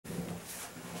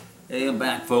Hey, I'm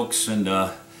back, folks, and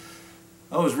I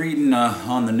was reading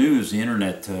on the news, the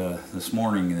internet, this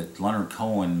morning that Leonard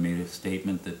Cohen made a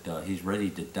statement that he's ready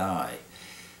to die.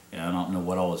 And I don't know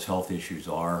what all his health issues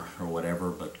are or whatever,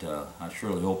 but I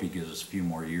surely hope he gives us a few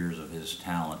more years of his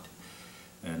talent.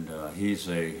 And he's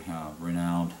a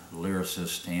renowned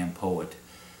lyricist and poet.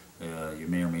 You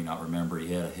may or may not remember,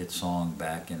 he had a hit song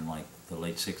back in like the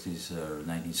late 60s or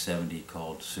 1970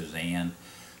 called Suzanne.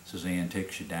 Suzanne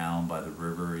Takes You Down by the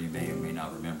River. You may or may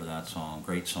not remember that song.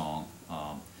 Great song.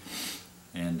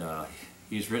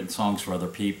 He's written songs for other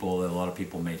people. A lot of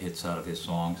people made hits out of his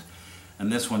songs. And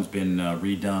this one's been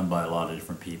redone by a lot of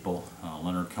different people.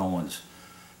 Leonard Cohen's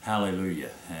Hallelujah.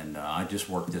 And I just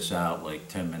worked this out like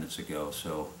 10 minutes ago,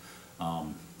 so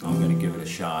I'm going to give it a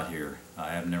shot here. I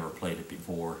have never played it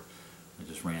before. I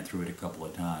just ran through it a couple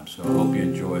of times. So I hope you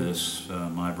enjoy this,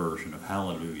 my version of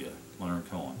Hallelujah, Leonard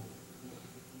Cohen.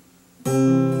 I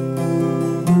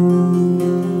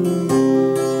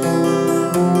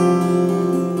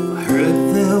heard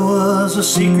there was a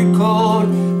secret chord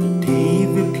that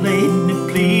David played and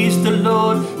it pleased the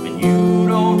Lord, but you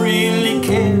don't really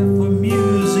care for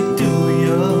music, do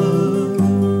ya?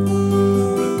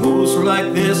 But it goes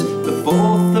like this: the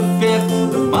fourth, the fifth,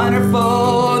 the minor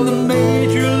fall, and the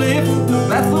major lift, the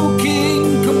baffled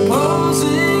king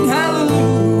composing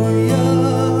hallelujah.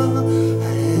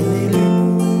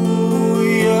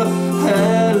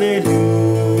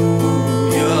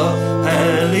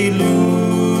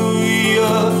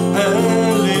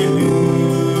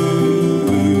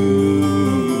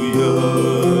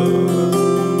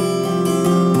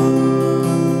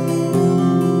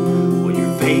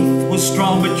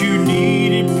 Strong, but you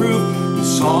needed proof. You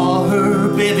saw her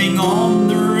bathing on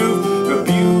the roof, her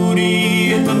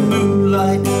beauty in the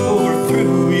moonlight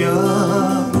overthrew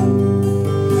ya.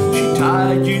 She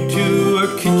tied you to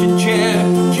her kitchen chair,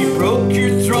 she broke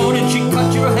your throat and she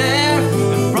cut your hair,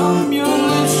 and from your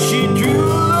lips she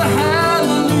drew a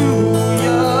hallelujah.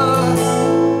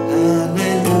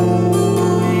 Hallelujah,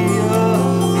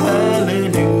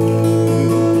 hallelujah,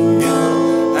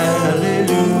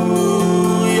 hallelujah.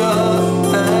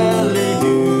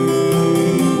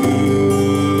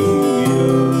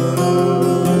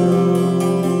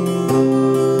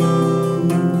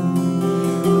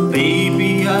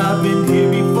 Baby, I've been here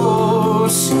before,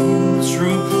 seen this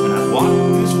room, and I've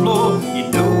walked this floor. You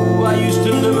know I used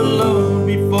to live alone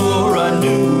before I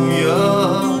knew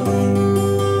ya.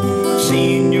 I've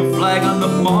seen your flag on the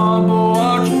marble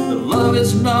arch. The love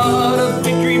is not a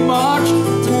victory march,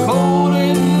 it's a cold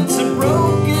and it's a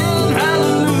broken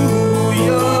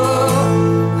hallelujah.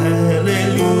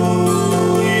 Hallelujah,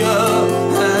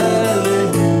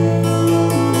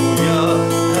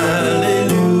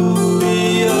 hallelujah,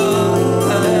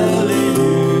 hallelujah.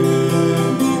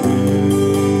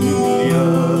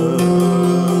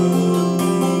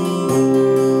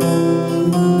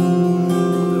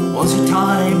 Was a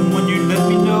time when you let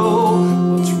me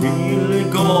know what's really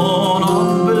going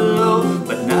on below,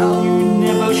 but now you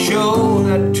never show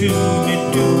that to me,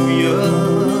 do ya?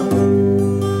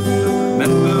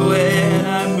 Remember when I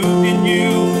moved in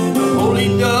you, the holy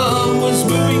dove was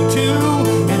moving too,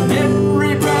 and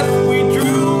every breath we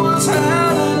drew was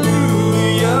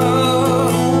hallelujah.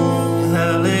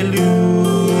 Hallelujah,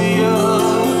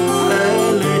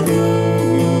 hallelujah,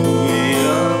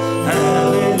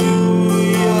 hallelujah,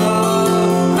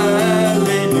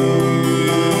 hallelujah.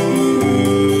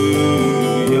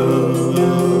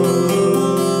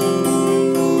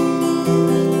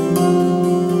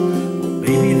 Well,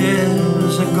 baby,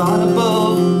 there's a God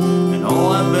above, and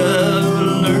all I've ever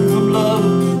learned from love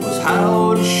was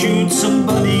how to shoot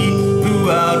somebody who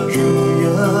outdrew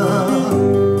ya.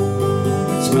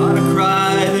 It's not a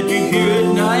cry that you hear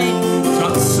at night, it's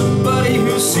not somebody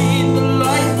who's seen the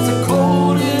light. It's a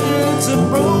cold and it's a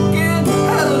broken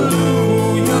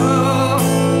hallelujah.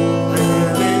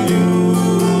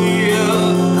 Hallelujah,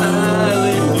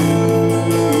 hallelujah,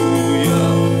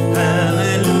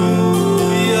 hallelujah,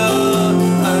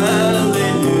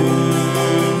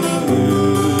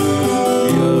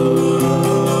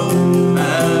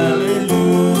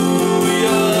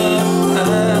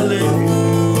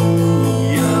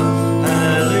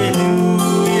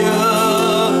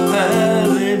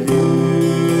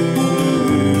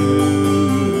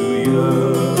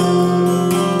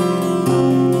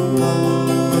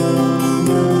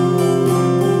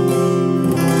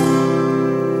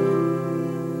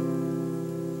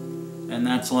 And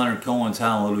that's Leonard Cohen's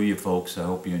Hallelujah, folks. I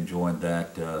hope you enjoyed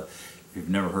that. If you've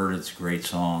never heard it, it's a great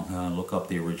song. Look up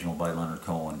the original by Leonard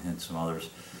Cohen and some others.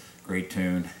 Great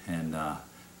tune. And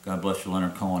God bless you,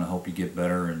 Leonard Cohen. I hope you get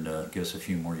better and give us a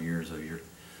few more years of your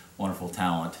wonderful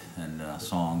talent and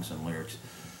songs and lyrics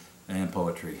and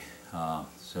poetry.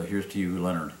 So here's to you,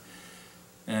 Leonard.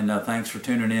 And thanks for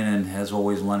tuning in, and as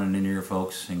always, lending in your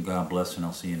folks, and God bless, and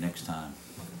I'll see you next time.